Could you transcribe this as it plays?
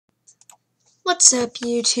What's up,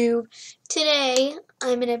 YouTube? Today,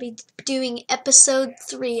 I'm going to be doing episode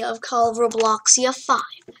 3 of Call of Robloxia 5.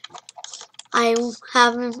 I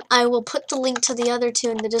will put the link to the other two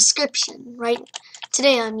in the description, right?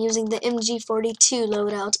 Today, I'm using the MG42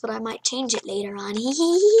 loadouts, but I might change it later on.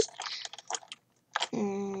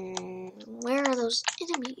 Where are those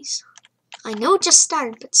enemies? I know it just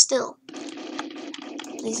started, but still.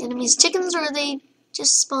 Are these enemies chickens, or are they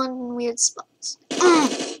just spawned in weird spots?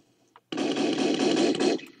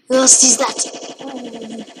 Who else sees that?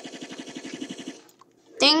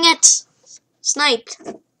 Dang it! Sniped.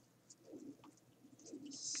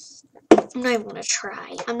 I'm not even gonna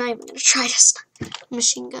try. I'm not even gonna try to snipe a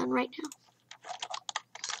machine gun right now.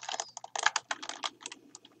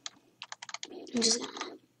 I'm just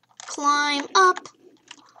gonna climb up,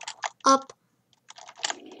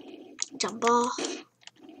 jump off.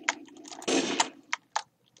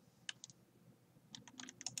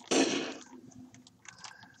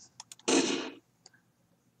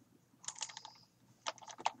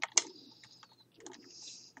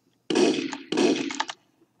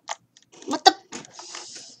 What the?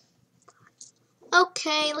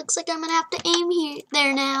 Okay, looks like I'm gonna have to aim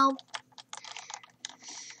there now.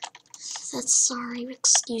 That's sorry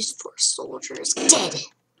excuse for soldiers. Dead.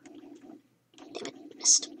 Damn it,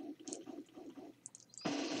 missed.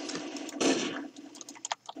 I'm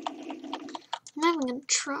not even gonna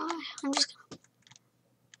try. I'm just gonna.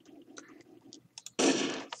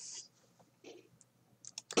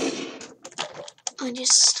 I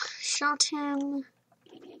just shot him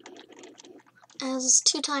as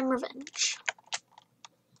 2-time revenge.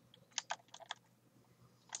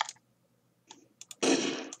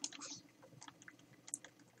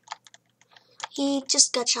 He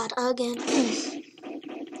just got shot again.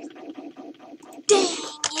 Dang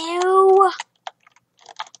you!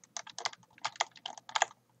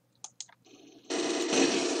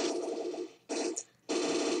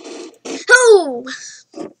 Oh!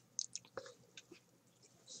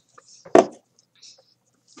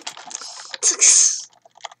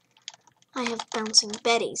 I have bouncing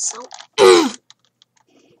Betty, so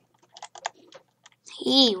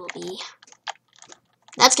he will be.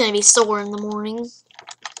 That's gonna be sore in the morning.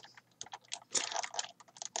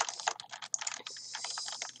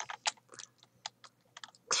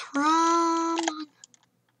 Come on.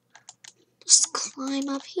 Just climb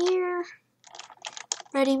up here.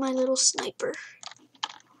 Ready, my little sniper.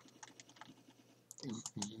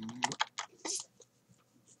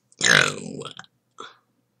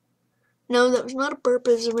 No, that was not a burp,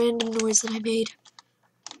 it was a random noise that I made.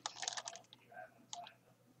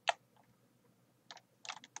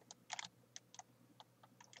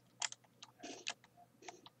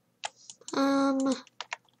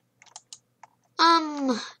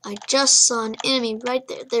 I just saw an enemy right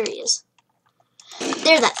there. There he is.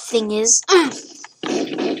 There that thing is. I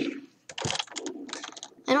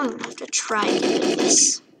don't even have to try to get rid of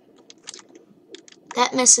this.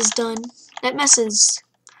 That mess is done. That mess is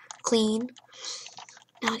clean.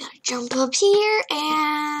 Now I gotta jump up here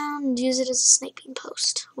and use it as a sniping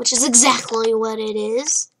post, which is exactly what it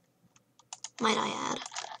is, might I add.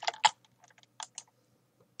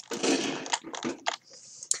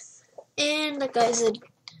 And that guy's a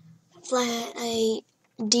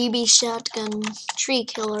DB shotgun tree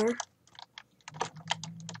killer.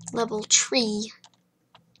 Level tree.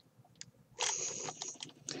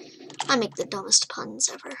 I make the dumbest puns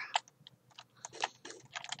ever.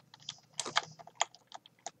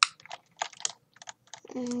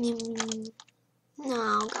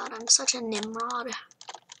 Oh god, I'm such a Nimrod.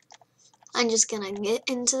 I'm just gonna get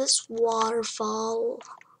into this waterfall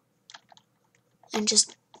and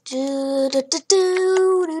just do do do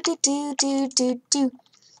do do do do do do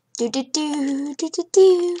do do do do do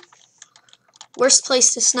do. Worst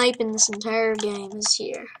place to snipe in this entire game is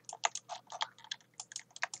here.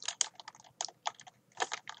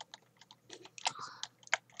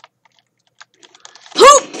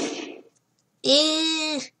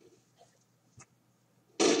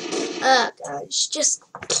 Gosh, just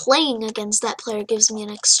playing against that player gives me an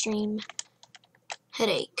extreme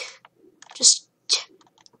headache.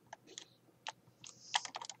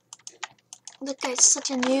 That guy's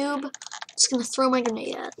such a noob. I'm just gonna throw my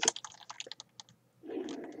grenade at him.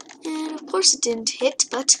 And of course it didn't hit,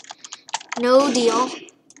 but no deal.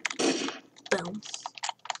 Boom.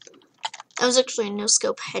 That was actually a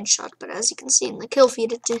no-scope headshot, but as you can see in the kill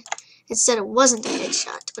feed, it said it wasn't a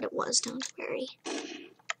headshot, but it was, don't worry.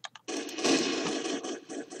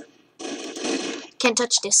 Can't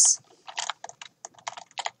touch this.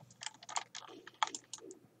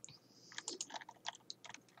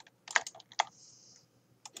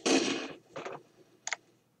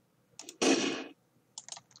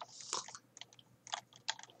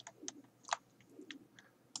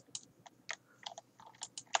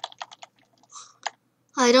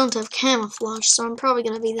 I don't have camouflage, so I'm probably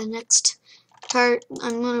gonna be the next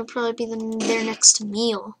I'm gonna probably be their next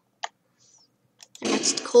meal. Their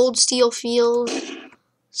next cold steel field,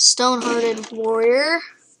 stone-hearted warrior.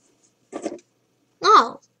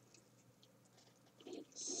 No.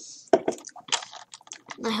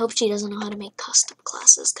 I hope she doesn't know how to make custom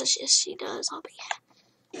classes, because if she does, I'll be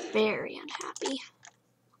very unhappy.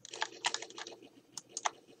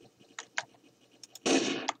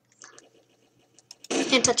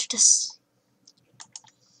 Can't touch this.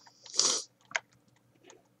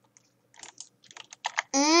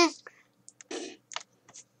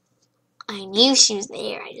 I knew she was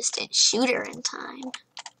there, I just didn't shoot her in time.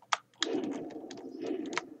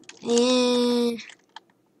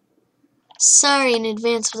 Sorry in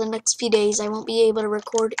advance for the next few days, I won't be able to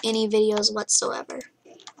record any videos whatsoever.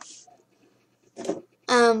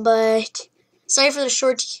 But sorry for the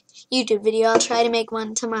short YouTube video. I'll try to make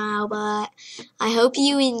one tomorrow, but I hope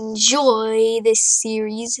you enjoy this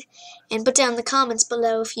series, and put down in the comments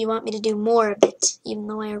below if you want me to do more of it, even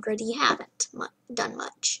though I already haven't done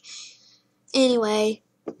much. Anyway,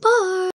 bye!